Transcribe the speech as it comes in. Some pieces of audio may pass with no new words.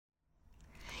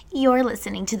You're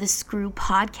listening to the Screw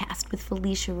Podcast with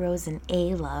Felicia Rose and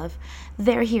A-Love.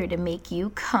 They're here to make you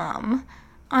come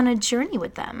on a journey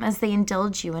with them as they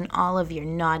indulge you in all of your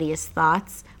naughtiest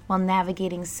thoughts while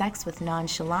navigating sex with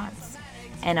nonchalance.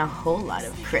 And a whole lot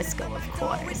of Crisco, of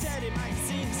course.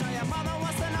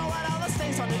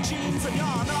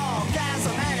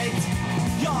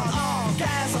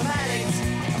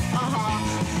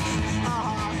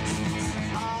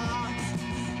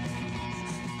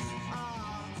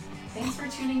 Thanks for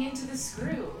tuning into The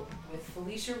Screw with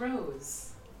Felicia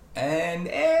Rose. And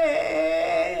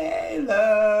A-Love.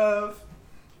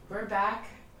 We're back.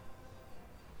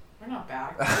 We're not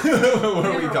back.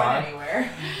 Were we gone?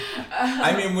 Anywhere.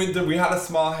 I mean, we had a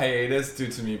small hiatus due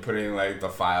to me putting like the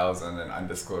files in an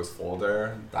undisclosed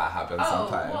folder. That happens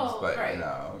sometimes, well, but right. you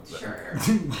know. Sure.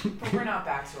 But we're not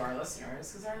back to our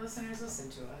listeners because our listeners listen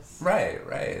to us. Right.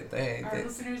 Our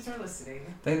listeners are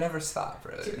listening. They never stop,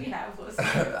 really. Do we have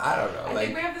listeners? I don't know. I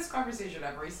think we have this conversation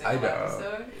every single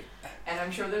episode. And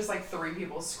I'm sure there's like 3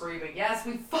 people screaming, yes,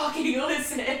 we fucking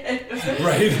listen.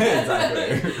 Right,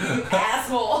 exactly. You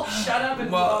asshole. Shut up and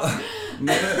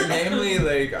namely,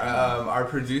 like, our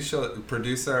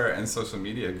producer and social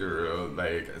media guru,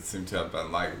 like, seem to have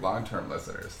been, like, long-term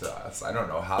listeners to us. I don't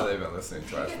know how they've been listening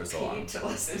to us for so long. To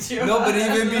listen to no, but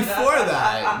even before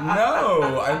that.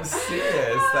 No, I'm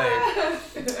serious.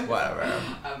 Like, whatever.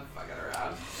 I'm fucking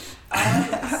around.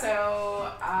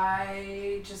 So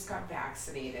I just got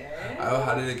vaccinated. Oh,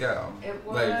 how did it go? It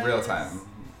was like real time,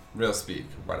 real speak,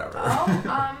 whatever.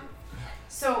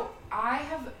 So I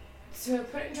have, to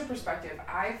put it into perspective,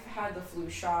 I've had the flu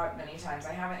shot many times.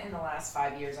 I haven't in the last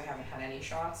 5 years. I haven't had any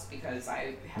shots because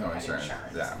I haven't had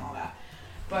insurance and all that.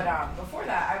 But before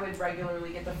that, I would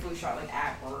regularly get the flu shot like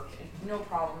at work. No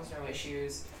problems, no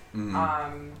issues.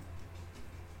 Mm-hmm.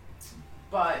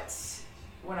 But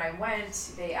when I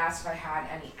went, they asked if I had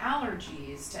any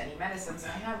allergies to any medicines,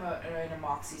 and I have an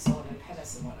amoxicillin and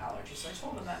penicillin allergy. So I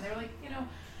told them that, and they were like, you know,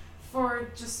 for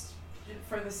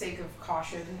the sake of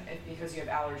caution, because you have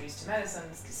allergies to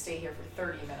medicines, stay here for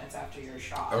 30 minutes after your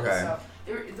shot. Okay. So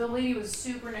the lady was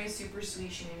super nice, super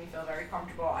sweet. She made me feel very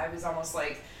comfortable. I was almost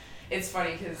like, it's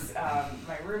funny because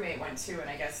my roommate went too, and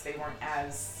I guess they weren't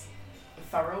as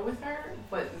thorough with her,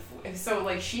 but so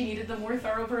like she needed the more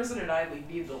thorough person and I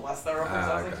needed the less thorough person.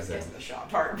 I was like, just get to the shot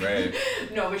part. Right.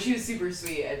 No, but she was super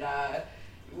sweet, and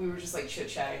we were just like chit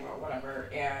chatting about whatever,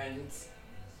 and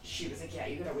she was like, yeah,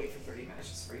 you gotta wait for 30 minutes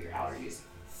just for your allergies.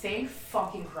 Thank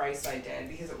fucking Christ I did,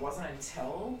 because it wasn't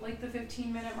until like the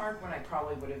 15-minute mark when I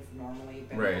probably would have normally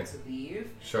been able to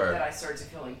leave that I started to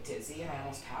feel like dizzy and I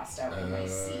almost passed out in my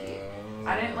seat.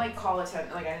 I didn't like call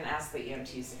attention, like I didn't ask the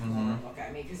EMTs to come over and look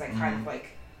at me because I kind of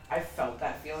like, I felt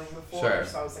that feeling before,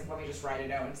 so I was like, let me just write it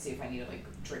out and see if I need to like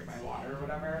drink my water or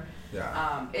whatever.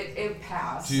 Yeah. It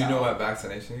passed. Do you know what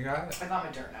vaccination you got? I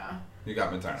got Moderna. You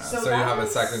got Moderna. So you have a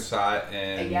second shot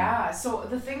and... Yeah, so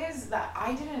the thing is that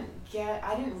I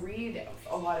didn't read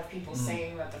a lot of people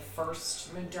saying that the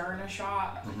first Moderna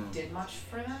shot did much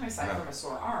for them, aside from a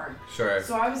sore arm. Sure.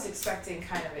 So I was expecting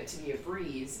kind of it to be a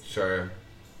breeze. Sure.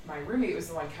 My roommate was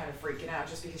the one kind of freaking out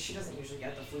just because she doesn't usually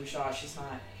get the flu shot. She's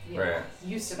not know,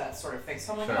 used to that sort of thing.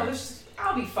 So I'm like,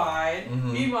 I'll be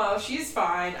fine. Meanwhile, she's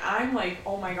fine. I'm like,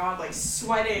 oh my God, like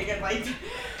sweating and like...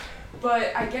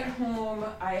 But I get home,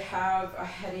 I have a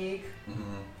headache,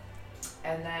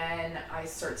 and then I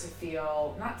start to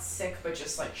feel, not sick, but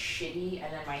just like shitty,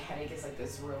 and then my headache is like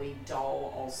this really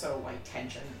dull, also like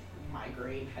tension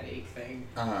migraine headache thing.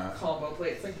 Combo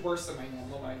plate. It's like worse than my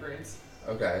normal migraines.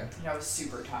 Okay. And I was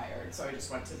super tired, so I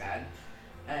just went to bed.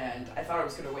 And I thought I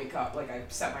was going to wake up, like I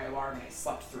set my alarm and I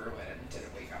slept through it and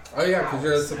didn't wake up. Oh yeah, because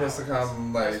you're supposed to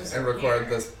come like and record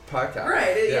this podcast.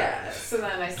 Right, yeah. So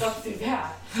then I slept through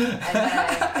that. And then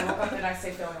I woke up the next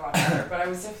day feeling a lot better, but I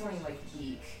was definitely like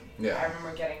weak. Yeah. I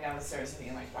remember getting down the stairs and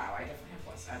being like, wow, I definitely have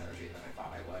less energy than I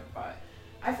thought I would. But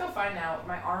I feel fine now.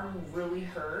 My arm really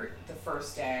hurt the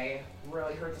first day,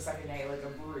 really hurt the second day, like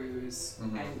a bruise.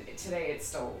 And today it's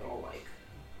still a little like,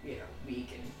 you know,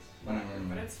 weak and whatever,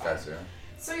 but it's fine. Gotcha.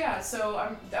 So yeah,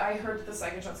 I heard that the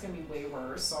second shot's gonna be way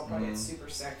worse, so I'll probably get super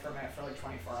sick from it for like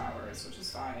 24 hours, which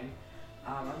is fine.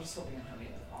 I'm just hoping I don't have any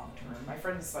like long term. My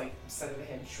friends like said that they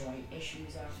had joint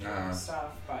issues after and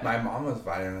stuff, but my mom was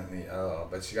violently ill,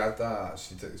 but she got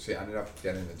she ended up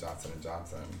getting the Johnson &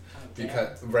 Johnson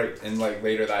because and like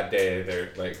later that day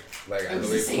they're like I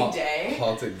believe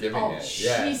halted giving it.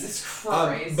 Yeah. Jesus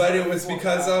Christ. But it was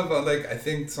because of like I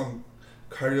think some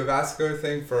cardiovascular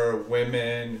thing for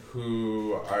women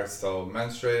who are still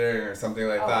menstruating or something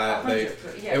like that. Like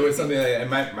it was something like, and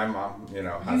my mom,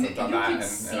 hasn't done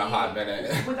that in a hot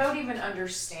minute. Without even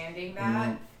understanding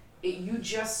that, you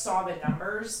just saw the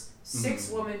numbers. 6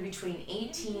 women between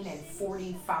 18 and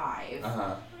 45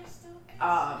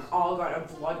 all got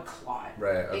a blood clot.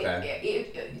 Right,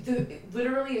 okay.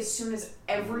 Literally, as soon as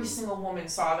every single woman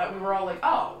saw that, we were all like,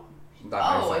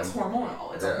 it's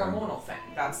hormonal. It's a hormonal thing.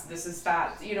 This is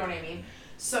that, you know what I mean?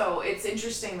 So it's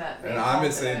interesting that and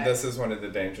obviously this is one of the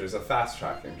dangers of fast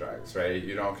tracking drugs, right?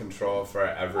 You don't control for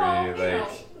every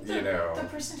the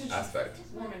percentage aspect.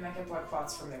 Of women that get blood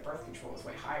clots from their birth control is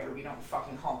way higher. We don't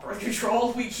fucking halt birth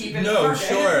control. We keep it. No,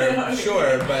 sure, you know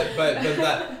sure, but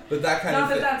that kind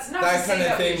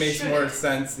of thing makes more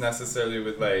sense necessarily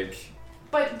with like.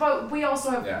 But we also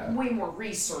have way more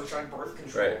research on birth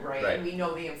control, right? And we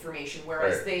know the information,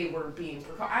 whereas they were being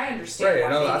I understand. Right,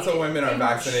 no, lots of women are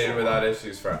vaccinated without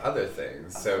issues for other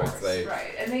things, so it's like...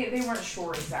 Right, and they weren't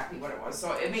sure exactly what it was,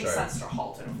 so it makes sense to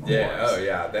halt it, of course. Yeah, they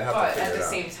have to figure it out. But at the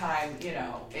same time, you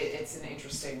know, it's an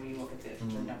interesting, when you look at the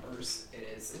numbers,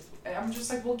 I'm just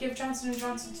like, well, give Johnson &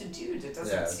 Johnson to dudes. It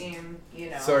doesn't seem, you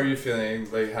know... So are you feeling,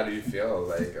 like, how do you feel?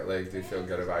 Like, do you feel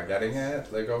good about getting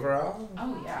it, like, overall?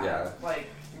 Oh, yeah. Yeah. Like,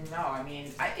 no, I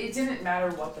mean, it didn't matter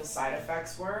what the side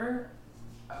effects were.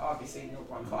 Obviously, no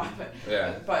blood clot,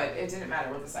 but it didn't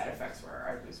matter what the side effects were.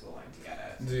 I was willing to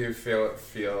get it. Do you feel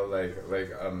like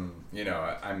you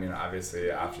know, I mean,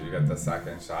 obviously after you get the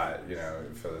second shot, you know,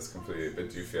 you feel this completely, but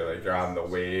do you feel like you're on the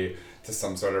way to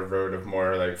some sort of road of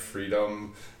more like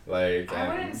freedom? Like I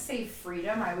wouldn't say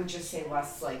freedom. I would just say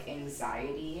less like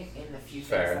anxiety in the few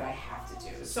things that I have to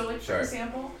do. So, like for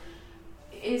example.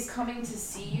 Is coming to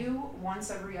see you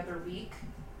once every other week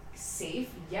safe?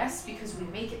 Yes, because we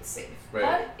make it safe. Right.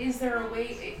 But is there a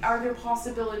way, are there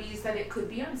possibilities that it could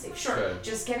be unsafe? Sure.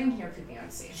 Just getting here could be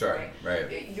unsafe. Sure.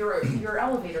 Right. Your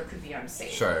elevator could be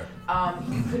unsafe. Sure.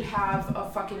 You could have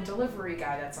a fucking delivery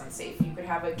guy that's unsafe. You could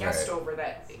have a guest over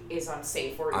that is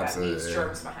unsafe or that leaves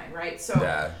germs behind, right? So,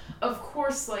 of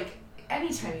course, like,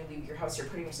 anytime you leave your house, you're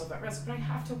putting yourself at risk, but I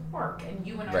have to work, and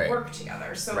you and I work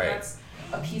together. So that's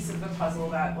a piece of the puzzle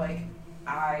that, like,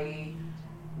 I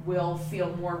will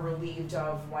feel more relieved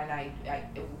of when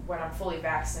I'm fully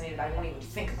vaccinated. I won't even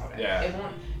think about it. Yeah. It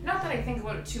won't. Not that I think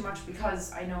about it too much,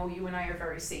 because I know you and I are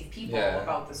very safe people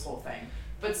about this whole thing.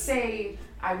 But say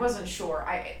I wasn't sure.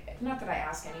 Not that I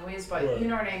ask anyways, but you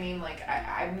know what I mean. Like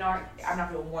I'm not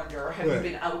gonna wonder, have you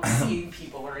been out seeing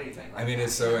people or anything like that. I mean,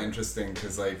 it's so interesting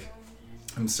because like.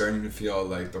 I'm starting to feel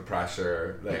like the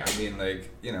pressure, like, I mean,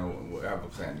 like, you know, we have a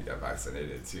plan to get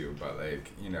vaccinated too, but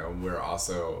like, you know,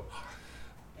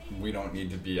 we don't need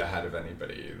to be ahead of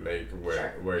anybody. Like,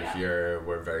 we're here,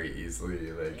 we're very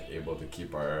easily like able to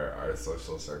keep our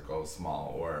social circle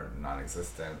small or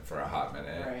non-existent for a hot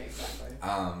minute. Right, exactly.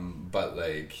 But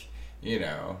like, you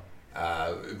know,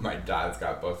 my dad's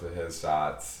got both of his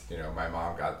shots. You know, my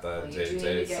mom got the JJ. You need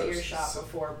to get your shot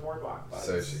before Boardwalk Bugs.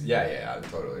 So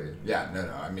totally. Yeah,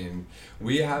 no. I mean,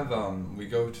 we have we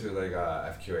go to like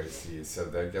FQHC, so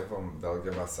they'll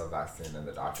give us a vaccine in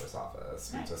the doctor's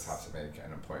office. Nice. We just have to make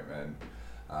an appointment.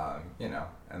 You know,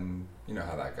 and you know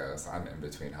how that goes. I'm in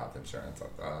between health insurance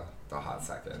at the hot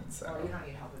second. So. Oh, you don't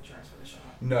need health insurance for the shot.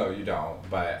 No, you don't.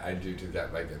 But I do to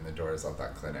get like in the doors of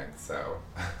that clinic. So.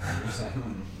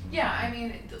 Yeah, I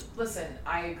mean, listen.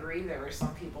 I agree. There are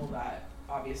some people that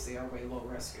obviously are way low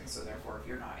risk, and so therefore, if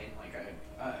you're not in like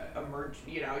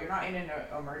you're not in an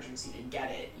emergency to get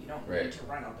it, you don't need to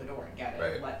run out the door and get it.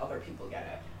 Right. Let other people get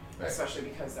it, especially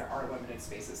because there are limited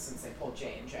spaces since they pulled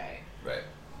J&J. Right.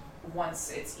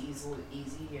 Once it's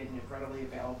easy and readily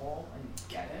available and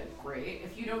get it, great.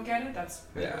 If you don't get it, that's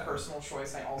your personal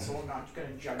choice. I also am not going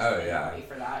to judge anybody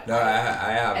for that. No,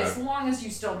 I have. As long as you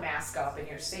still mask up and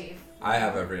you're safe. I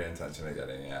have every intention of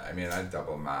getting it. I mean, I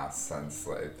double masked since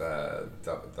like the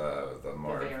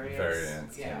more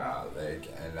variants came out.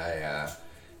 Like, and I,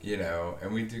 you know,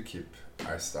 and we do keep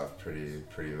our stuff pretty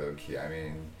low key. I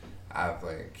mean, I have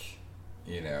like,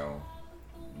 you know.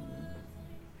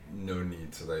 No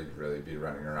need to like really be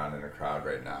running around in a crowd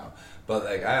right now, but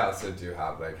like I also do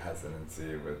have like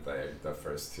hesitancy with like the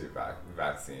first two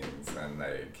vaccines, and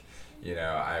like, you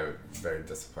know, I'm very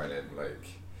disappointed like,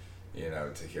 you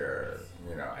know, to hear,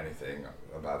 you know, anything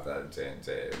about the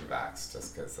J&J vax,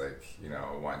 just because like, you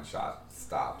know, one shot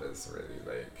stop is really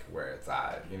like where it's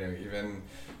at, you know. Even,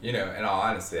 you know, in all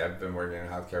honesty, I've been working in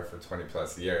healthcare for 20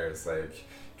 plus years, like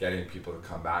getting people to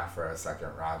come back for a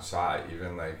second round shot,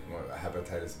 even like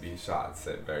hepatitis B shots,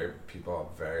 that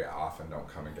people very often don't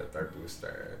come and get their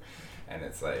booster, and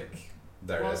it's like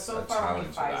there is a challenge. So far, only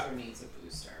Pfizer needs a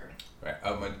booster. Right.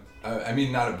 I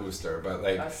mean, not a booster, but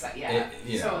like. Yeah.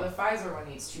 So the Pfizer one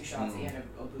needs 2 shots and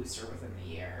a booster within the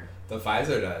year. The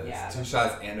Pfizer does. Yeah. 2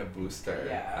 shots and a booster.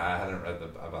 Yeah. I hadn't read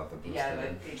about the booster. Yeah,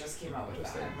 they just came out with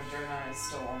that. And Moderna is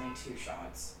still only 2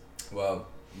 shots. Well,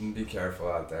 be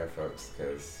careful out there, folks,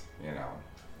 because, you know,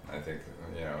 I think,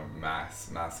 you know,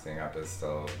 masking up is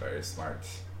still very smart.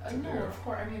 No, of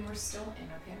course. I mean, we're still in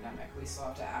a pandemic. We still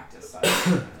have to act as such.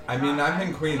 I mean, I'm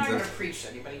in Queens. I'm not going to preach to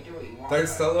anybody. Do what you want.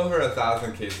 There's still over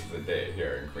 1,000 cases a day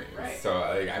here in Queens. Right. So,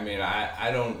 like, I mean,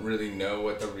 I don't really know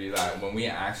what the relapse. When we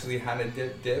actually had a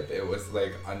dip, it was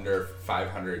like under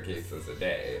 500 cases a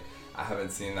day. I haven't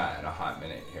seen that in a hot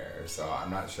minute here, so I'm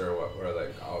not sure what we're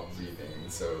like all breathing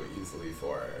so easily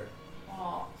for.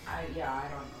 Well, I don't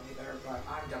know either, but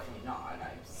I'm definitely not.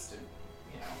 I just,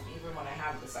 you know, even when I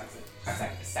have the second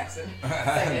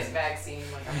vaccine,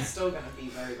 like I'm still gonna be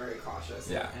very, very cautious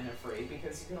and afraid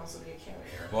because you can also be a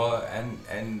carrier. Well,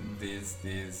 and these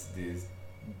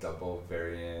double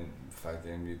variant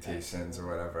fucking mutations or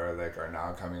whatever like are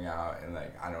now coming out, and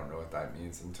like I don't know what that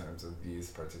means in terms of these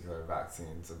particular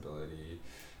vaccines' ability.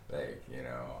 Like, you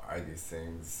know, are these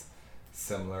things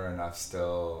similar enough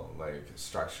still, like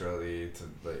structurally, to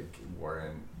like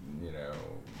warrant, you know,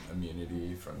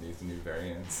 immunity from these new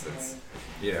variants? It's,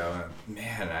 you know,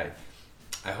 man,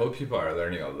 I hope people are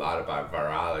learning a lot about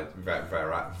virology.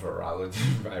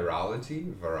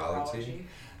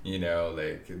 You know,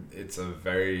 like it's a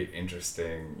very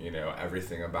interesting, you know,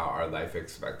 everything about our life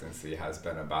expectancy has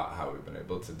been about how we've been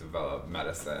able to develop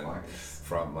medicine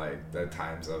from like the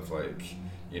times of like,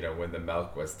 you know, when the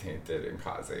milk was tainted and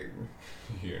causing,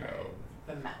 you know.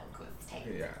 The milk was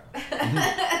tainted.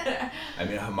 Yeah. I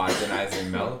mean,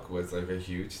 homogenizing milk was like a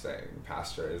huge thing.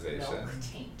 Pasteurization. Milk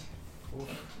taint. Milk.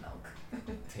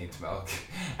 Taint milk.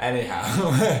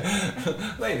 Anyhow,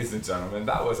 ladies and gentlemen,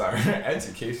 that was our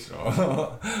educational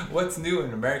what's new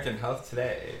in American health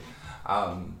today.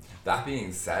 That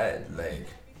being said, like,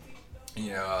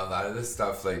 you know, a lot of this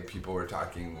stuff, like people were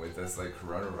talking with this like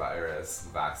coronavirus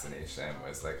vaccination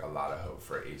was like a lot of hope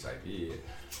for HIV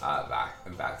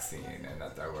vaccine, and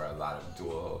that there were a lot of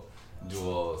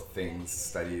dual things,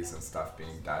 studies and stuff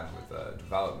being done with the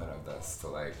development of this to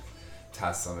like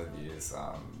test some of these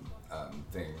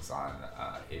things on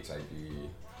HIV.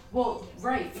 Well,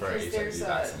 right, because HIV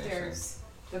there's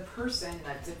the person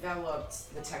that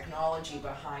developed the technology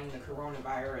behind the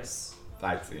coronavirus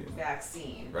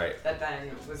vaccine, right? That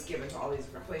then was given to all these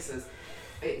different places.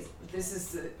 This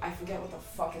is I forget what the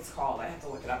fuck it's called. I have to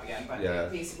look it up again.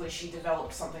 But basically, she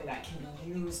developed something that can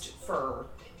be used for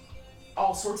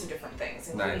all sorts of different things,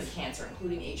 including cancer,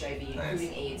 including HIV,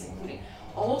 including AIDS, including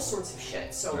all sorts of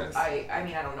shit. So I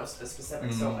mean, I don't know the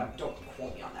specifics, so don't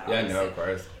quote me on that. Yeah, no, of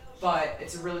course. But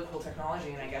it's a really cool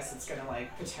technology, and I guess it's gonna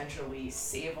like potentially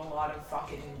save a lot of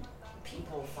fucking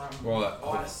people from a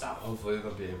lot of stuff. Hopefully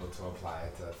they'll be able to apply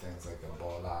it to things like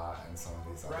Ebola and some of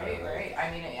these other right.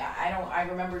 I mean, I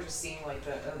remember just seeing like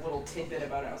a little tidbit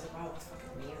about it. I was like, wow, that's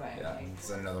fucking amazing. Yeah, it's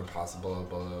another possible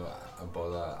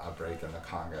Ebola outbreak in the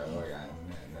Congo again,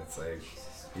 and it's like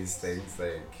these things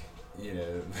like, you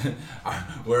know,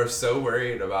 we're so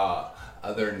worried about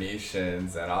other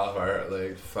nations and all of our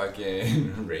like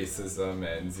fucking racism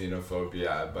and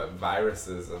xenophobia, but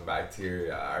viruses and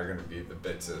bacteria are gonna be the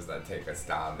bitches that take us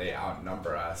down. They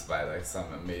outnumber us by like some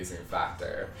amazing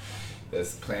factor.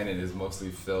 This planet is mostly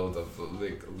filled of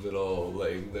like little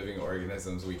like living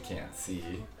organisms we can't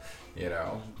see, you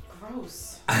know.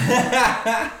 Gross.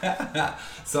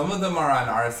 Some of them are on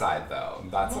our side though.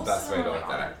 That's the best way to look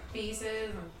at it. Faces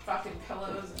and fucking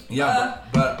pillows. Yeah,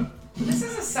 but this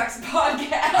is a sex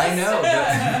podcast. I know.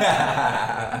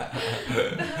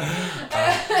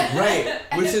 Right,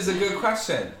 which is a good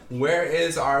question. Where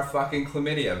is our fucking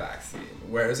chlamydia vaccine?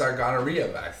 Where's our gonorrhea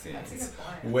vaccines? That's a good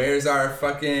point. Where's our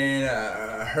fucking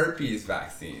herpes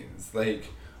vaccines? Like,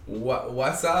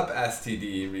 what's up,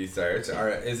 STD research? Or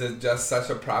is it just such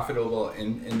a profitable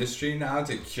industry now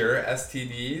to cure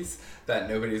STDs that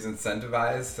nobody's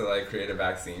incentivized to like create a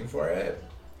vaccine for it?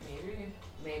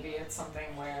 Maybe it's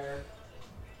something where,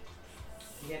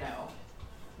 you know,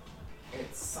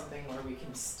 it's something where we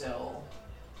can still,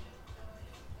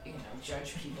 you know,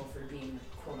 judge people for being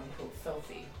quote unquote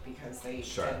filthy because they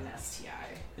get an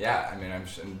STI. Yeah, I mean, I'm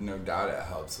sure, no doubt it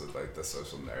helps with like the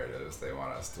social narratives they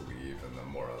want us to weave and the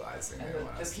moralizing and they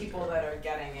want us to do. The people that are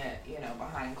getting it, you know,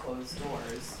 behind closed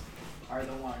doors are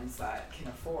the ones that can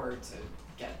afford to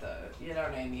get the, you know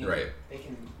what I mean? Right. They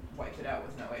can wipe it out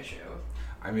with no issue.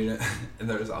 I mean, and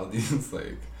there's all these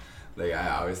like like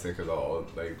I always think of the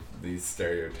old, like these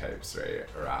stereotypes, right,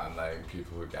 around like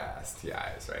people who get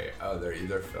STIs, right? Oh, they're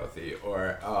either filthy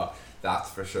or, oh,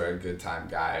 that's for sure a good time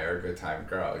guy or a good time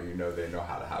girl. You know, they know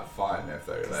how to have fun if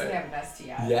they're like. They have an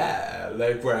STI. Yeah,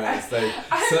 like whereas like.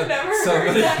 I've never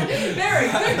heard that. They're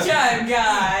a good time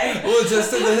guy. Well,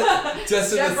 just in the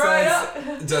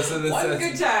One sense.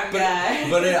 good time guy.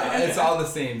 But it's all the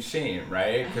same shame,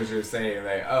 right? Because you're saying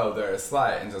like, oh, they're a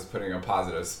slut, and just putting a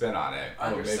positive spin on it.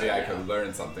 Oh, maybe I could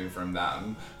learn something from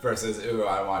them. Versus, ooh,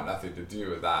 I want nothing to do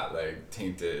with that, like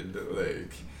tainted,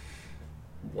 like.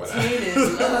 Whatever. Tainted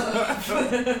love.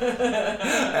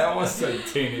 I almost said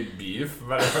tainted beef,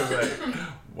 but I was like,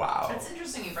 wow. It's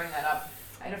interesting you bring that up.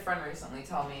 I had a friend recently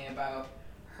tell me about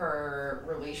her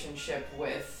relationship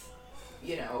with,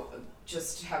 you know,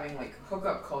 just having like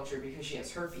hookup culture because she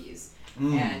has herpes.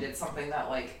 And it's something that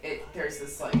like, there's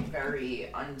this like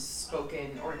very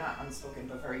unspoken, or not unspoken,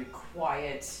 but very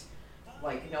quiet,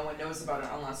 like no one knows about it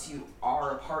unless you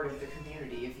are a part of the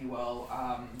community, if you will,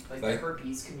 like the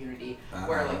herpes community,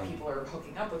 where like people are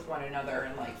hooking up with one another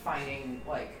and like finding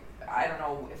like, I don't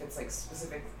know if it's like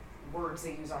specific words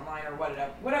they use online or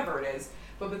whatever it is,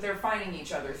 but they're finding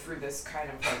each other through this kind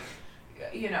of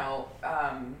like, you know,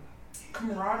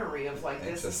 camaraderie of like,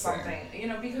 this is something, you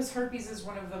know, because herpes is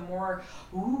one of the more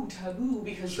taboo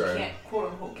because you can't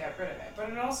quote unquote get rid of it, but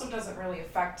it also doesn't really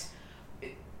affect.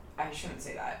 I shouldn't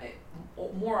say that.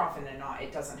 More often than not,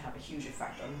 it doesn't have a huge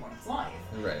effect on one's life.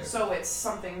 Right. So it's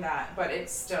something that, but it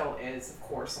still is, of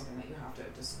course, something that you have to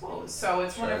disclose. So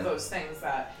it's one of those things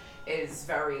that is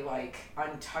very like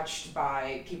untouched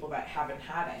by people that haven't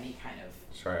had any kind of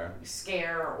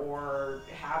scare or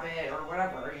habit or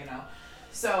whatever, you know.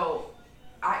 So,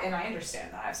 I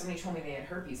understand that. If somebody told me they had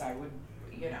herpes, I would.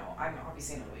 You know, I'm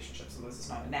obviously in a relationship, so this is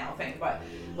not a now thing, but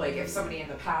like if somebody in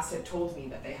the past had told me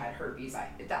that they had herpes,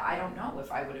 I don't know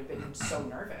if I would have been so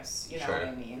nervous, you know what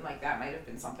I mean? Like that might have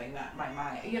been something that my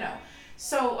mind, you know.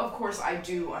 So of course I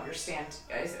do understand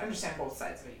both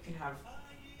sides of it. You can have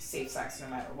safe sex no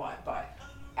matter what, but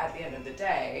at the end of the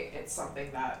day, it's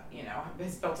something that, you know,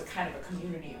 has built a kind of a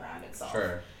community around itself.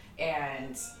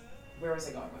 And where was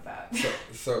I going with that?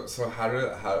 So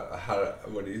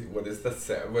what is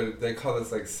what they call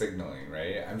this, like signaling,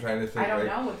 right? I'm trying to think. I don't like,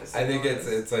 know what the signal I think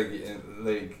it's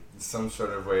like some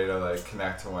sort of way to like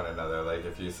connect to one another. Like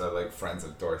if you said like friends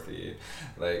of Dorothy,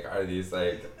 like are these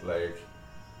like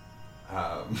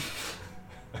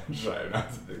I'm trying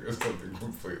not to think of something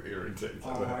completely ridiculous.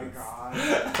 Oh my god.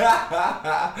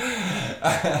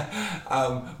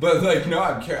 But like, no,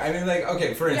 I'm curious. I mean, like,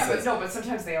 okay, for instance. Yeah, but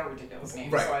sometimes they are ridiculous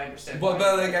names, so I understand. Well,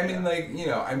 but like, I mean, like, you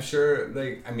know, I'm sure,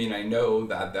 like, I mean, I know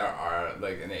that there are,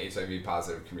 like, in the HIV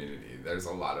positive community, there's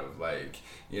a lot of, like,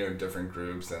 you know, different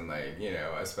groups and, like, you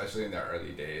know, especially in the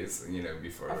early days, you know,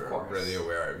 before we're really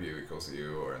aware of U equals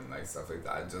U or, and, like, stuff like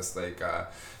that. Just, like,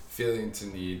 feeling to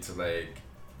need to, like,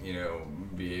 you know,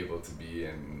 be able to be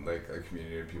in like a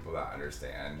community of people that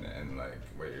understand and like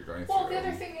what you're going through. Well, the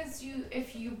other thing is,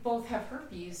 if you both have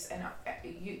herpes, and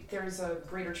there's a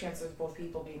greater chance of both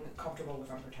people being comfortable with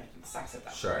unprotected sex at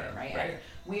that point, right? And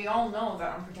we all know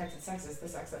that unprotected sex is the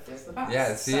sex that feels the best.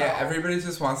 Yeah, see, everybody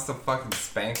just wants to fucking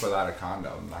spank without a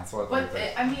condom. That's what. But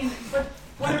but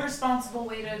what a responsible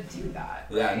way to do that.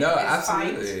 Right? Yeah, no,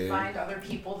 absolutely. Find other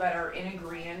people that are in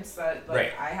agreement that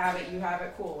like I have it, you have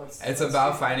it, cool. It's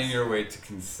about finding your way to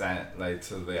consent, like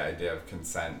to the idea of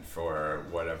consent for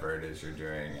whatever it is you're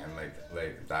doing, and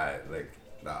like that, like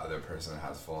the other person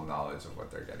has full knowledge of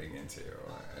what they're getting into,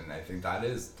 and I think that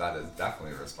is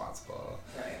definitely responsible.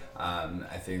 Right.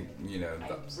 I think, you know.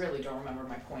 I really don't remember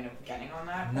my point of getting on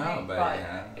that. No, point, but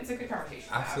yeah. It's a good conversation.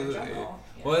 Absolutely. To have in general.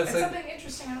 Yeah. Well, it's like, something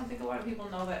interesting. I don't think a lot of people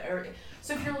know that.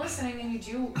 So if you're listening and you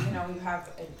do, you know, you have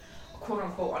a quote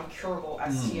unquote uncurable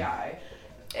STI.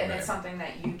 And it's something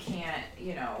that you can't,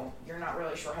 you know, you're not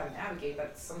really sure how to navigate.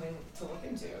 That's something to look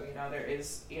into. You know, there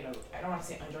is, you know, I don't want to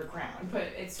say underground, but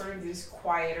it's sort of these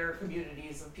quieter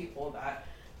communities of people that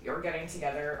are getting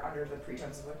together under the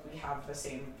pretense of like we have the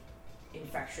same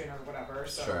infection or whatever.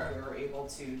 So we're able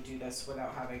to do this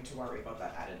without having to worry about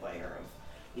that added layer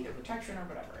of either protection or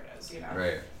whatever it is, you know?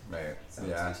 Right. So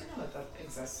it's good to know that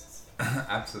exists.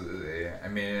 Absolutely. I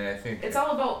mean, I think it's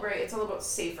all about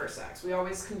safer sex. We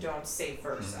always condone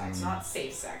safer sex, not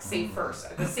safe sex. Safer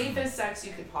sex. The safest sex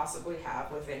you could possibly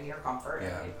have within your comfort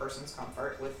and a person's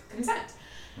comfort with consent,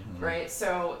 right?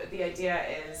 So the idea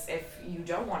is, if you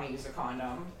don't want to use a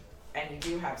condom and you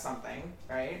do have something,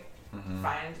 right?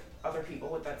 Find other people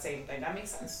with that same thing. That makes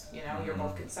sense. You know, you're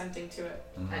both consenting to it.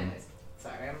 Anyways,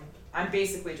 sorry, I'm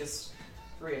basically just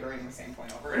reiterating the same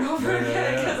point over and over No,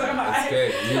 again because I'm That's high.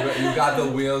 good. You got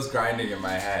the wheels grinding in my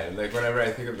head. Like whenever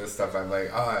I think of this stuff, I'm like,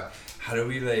 oh, how do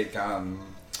we like,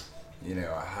 you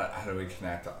know, how do we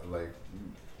connect? Like,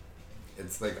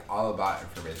 it's like all about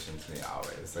information to me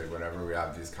always. Like whenever we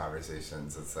have these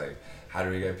conversations, it's like, how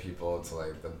do we get people to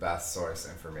like the best source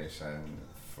information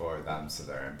for them so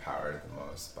they're empowered the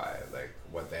most by like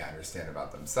what they understand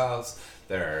about themselves,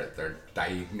 their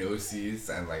diagnoses,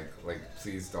 and like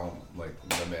please don't like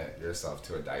limit yourself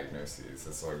to a diagnosis.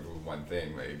 It's like one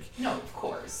thing. Like No, of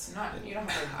course not. You don't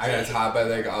have to. I got taught by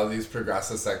like all these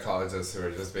progressive psychologists who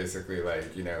are just basically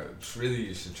like, you know, really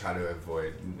you should try to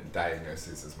avoid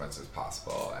diagnoses as much as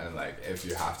possible, and like if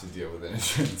you have to deal with an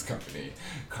insurance company,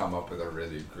 come up with a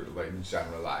really like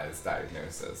generalized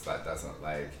diagnosis that doesn't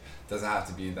have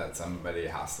to be that somebody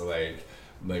has to like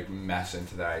mesh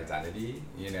into their identity,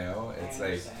 you know. It's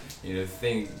like, you know,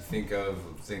 think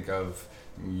of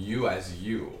you as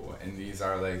you, and these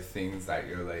are like things that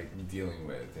you're like dealing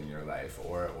with in your life,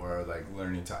 or like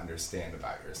learning to understand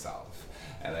about yourself,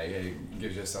 and like it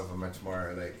gives yourself a much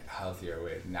more like healthier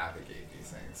way to navigate these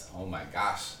things. Oh my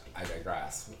gosh, I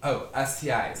digress. Oh,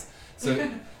 STIs.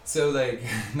 So like,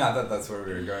 not that that's where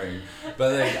we were going,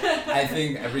 but like, I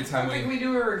think every time we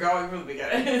knew where we were going from the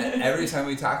beginning. Every time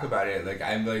we talk about it, like,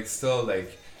 I'm like still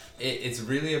like, it's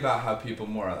really about how people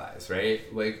moralize, right?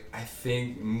 Like, I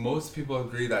think most people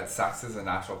agree that sex is a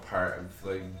natural part of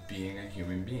like being a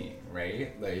human being,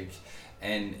 right? Like,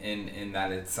 and in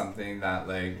that it's something that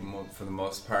like for the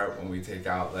most part, when we take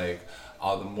out like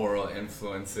all the moral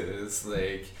influences,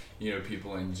 like, you know,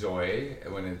 people enjoy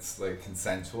when it's like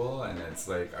consensual and it's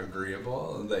like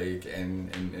agreeable, like,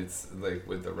 and it's like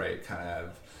with the right kind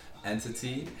of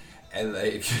entity, and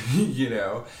like, you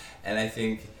know, and I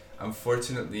think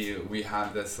unfortunately we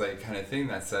have this like kind of thing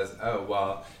that says, oh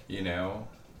well, you know,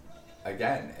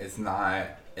 again, it's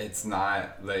not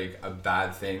like a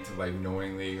bad thing to like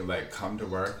knowingly like come to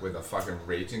work with a fucking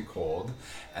raging cold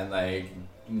and like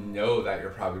know that you're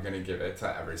probably going to give it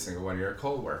to every single one of your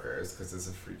co-workers because it's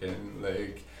a freaking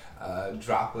like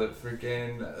droplet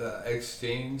freaking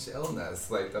exchange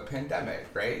illness like the pandemic,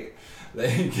 right?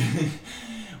 Like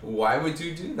why would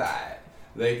you do that?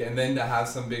 Like, and then to have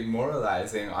some big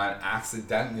moralizing on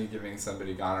accidentally giving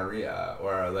somebody gonorrhea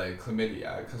or like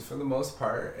chlamydia, because for the most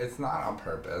part it's not on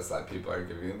purpose that people are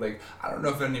giving. Like, I don't know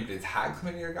if anybody's had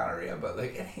chlamydia or gonorrhea, but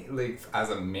like it ain't, like as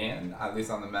a man, at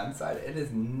least on the men's side, it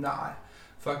is not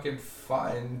fucking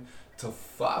fun to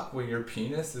fuck when your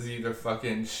penis is either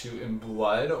fucking shooting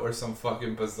blood or some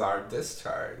fucking bizarre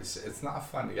discharge. It's not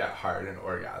fun to get hard and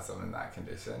orgasm in that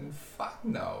condition. Fuck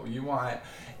no. You want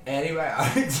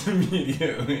antibiotics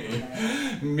immediately.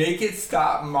 Make it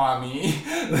stop, mommy.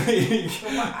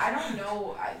 I don't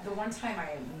know. The one time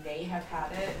I may have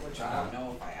had it, which I don't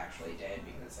know if I actually did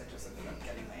because I just ended up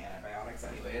getting my antibiotics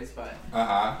anyways, but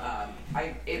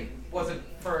it wasn't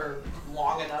for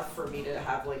long enough for me to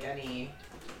have like any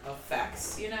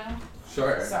effects, you know?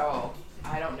 Sure. So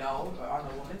I don't know on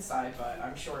the woman's side, but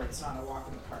I'm sure it's not a walk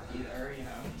in the park either, you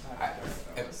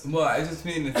know? Well, I just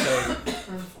mean it's like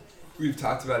we've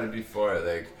talked about it before,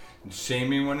 like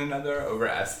shaming one another over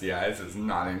STIs is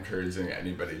not encouraging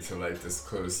anybody to like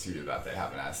disclose to you that they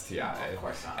have an STI. No, of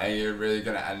course not. And you're really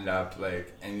gonna end up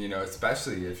like, and you know,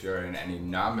 especially if you're in any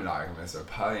non-monogamous or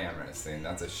polyamorous thing,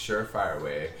 that's a surefire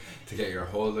way to get your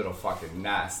whole little fucking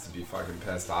nest to be fucking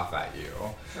pissed off at you.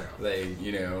 True. Like,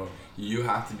 you know, you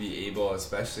have to be able,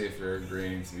 especially if you're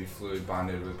agreeing to be fluid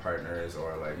bonded with partners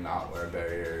or like not wear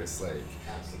barriers, like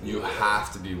you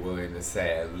have to be willing to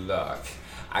say, look,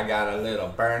 I got a little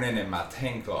burning in my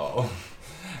tinkle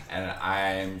and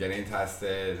I'm getting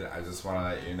tested. I just want to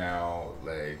let you know,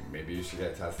 like, maybe you should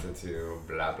get tested too,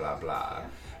 blah, blah, blah.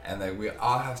 And like, we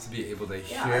all have to be able to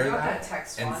hear I got that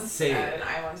text and once, say and it.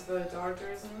 I went to the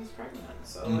doctors and was pregnant,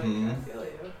 so like, I feel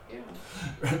you,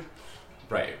 yeah.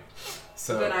 Right.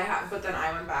 So But then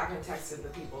I went back and texted the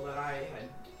people that I had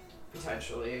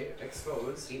potentially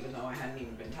exposed, even though I hadn't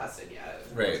even been tested yet.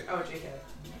 Right. Oh, JK.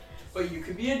 But you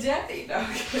could be a daddy. No,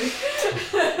 I'm kidding.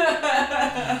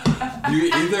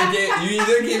 you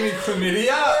either gave me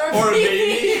chlamydia or a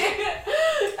baby.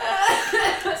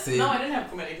 See? No, I didn't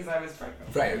have chlamydia because I was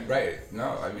pregnant. Right.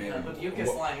 No, I mean, the mucus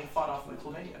lining fought off the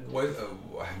chlamydia.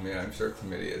 I mean, I'm sure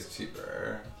chlamydia is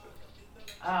cheaper.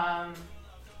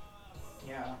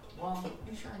 Yeah. Well,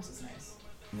 insurance is nice.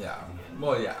 Yeah.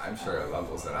 Well, yeah, I'm sure it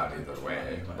levels it out either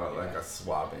way. But like a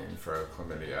swabbing for a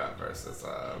chlamydia versus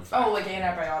a... like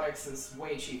antibiotics is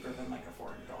way cheaper than like a $400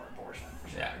 abortion for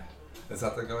sure. Yeah. Is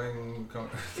that the going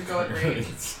The going rate.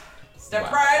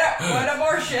 Step right up. What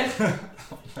abortion?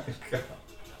 Oh my god.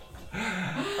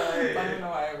 I don't know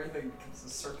why everything becomes a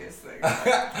circus thing.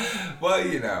 Well,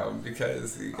 you know,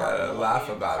 because you gotta laugh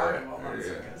about it.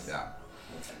 Yeah.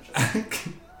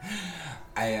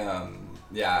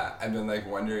 I've been like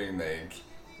wondering, like,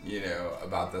 you know,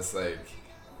 about this, like,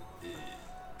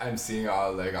 I'm seeing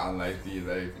all like on like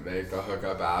the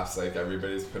hookup apps, like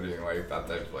everybody's putting like that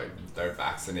they're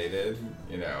vaccinated,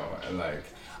 you know, and like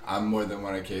on more than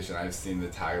one occasion I've seen the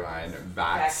tagline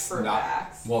vax for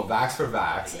vax. Well, vax for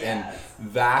vax, yes. And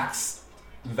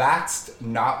vaxed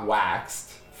not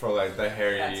waxed for like the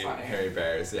hairy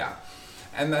bears, yeah.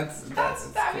 And that's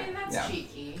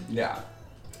cheeky. Yeah.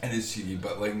 It is cheeky,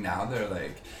 but like now they're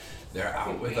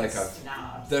out with like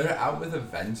they're out with a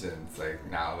vengeance. Like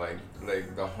now, like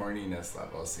the horniness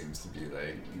level seems to be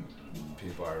like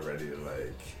people are ready to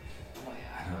like. Oh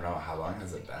yeah. I don't know, how long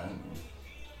has it been?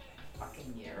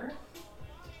 Fucking year.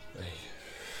 Like,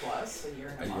 plus a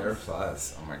year and a month. A year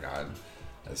plus. Oh my god,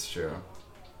 that's true.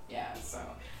 Yeah. So,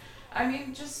 I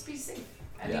mean, just be safe.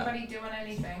 Anybody doing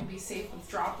anything, be safe with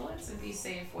droplets, and be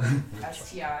safe with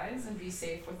STIs, and be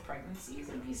safe with pregnancies,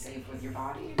 and be safe with your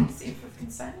body, and be safe with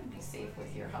consent, and be safe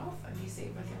with your health, and be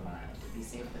safe with your mind, and be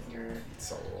safe with your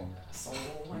soul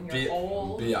and your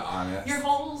whole. Be honest. Your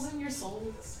holes and your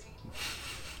souls.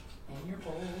 And your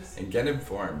holes. And get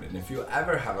informed. And if you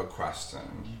ever have a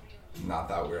question, not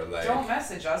that we're like... Don't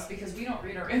message us because we don't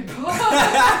read our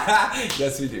inbox.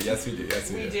 Yes, we do.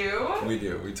 We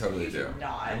do. We totally do.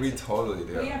 Not. We totally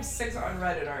do. We have 6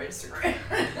 unread in our Instagram.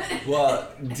 Well,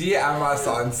 DM us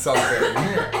on something.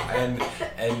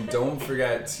 and don't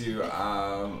forget to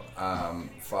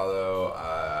follow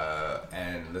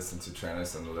and listen to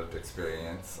Trainers and the Lived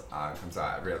Experience. Comes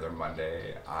out every other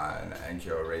Monday on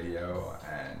NQO Radio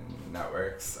and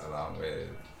networks, along with...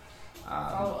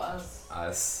 follow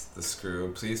us, the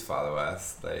Screw. Please follow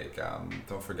us. Like,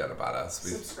 don't forget about us.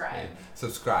 Subscribe.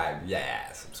 Subscribe.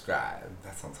 Yeah, subscribe.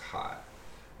 That sounds hot.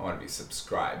 I want to be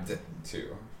subscribed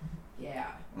to.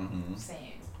 Yeah. Mm-hmm.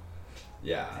 Same.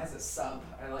 Yeah. As a sub,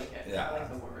 I like it. Yeah. I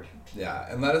like the word. Yeah,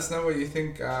 and let us know what you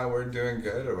think we're doing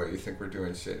good or what you think we're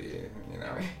doing shitty. You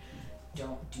know.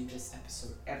 Don't do this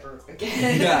episode ever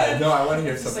again. Yeah. No, I want to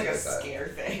hear something like that. It's like a scare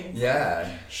thing.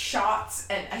 Yeah. Shots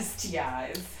and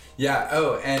STIs. Yeah.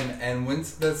 Oh, and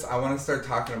when's this? I want to start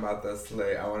talking about this.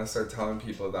 Like, I want to start telling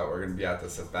people that we're gonna be at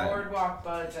this event. Boardwalk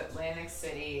Buds, Atlantic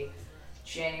City,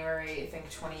 January. I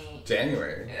think 20.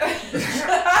 January.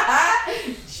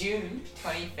 June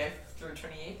 25th through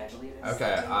 28th, I believe.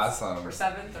 Okay. Awesome. Or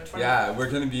 7th or 20th. Yeah, we're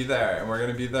gonna be there, and we're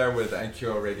gonna be there with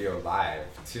NQO Radio Live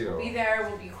too. We'll be there.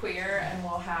 We'll be queer, and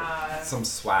we'll have some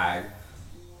swag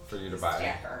for you to buy.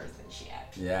 Stickers and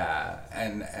shit. Yeah,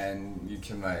 and you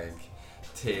can like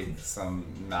take some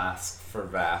mask for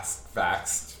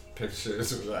vaxxed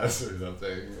pictures with us or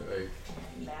something. Like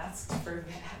masked for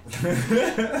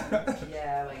vax.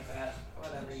 Yeah, I like that.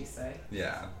 Whatever you say.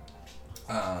 Yeah.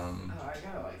 Oh, I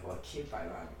gotta like look cute by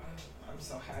that. I'm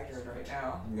so haggard right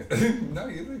now. No,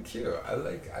 you look cute. I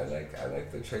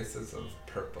like the traces of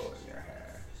purple in your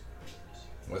hair.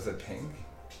 Was it pink?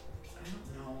 I don't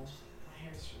know. My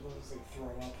hair looks like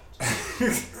throw up.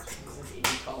 It's like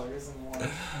 80 colors and more.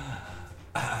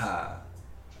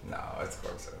 No, it's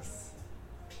gorgeous.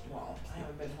 Well, I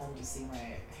haven't been home to see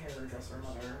my hairdresser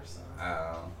mother, so.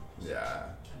 Oh, yeah.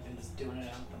 I've been just doing it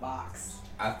out the box.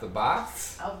 At the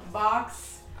box? Out the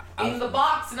box. In the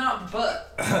box, not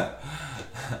butt.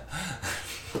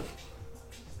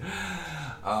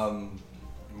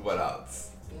 What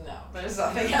else? No, there's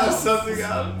nothing else. There's something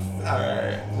else?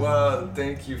 Alright. Well,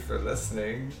 thank you for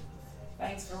listening.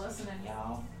 Thanks for listening,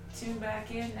 y'all. Tune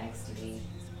back in next week.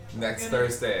 Next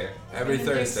Thursday. Every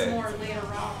Thursday. Do some more later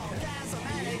on.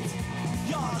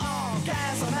 You're all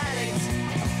gas addicts.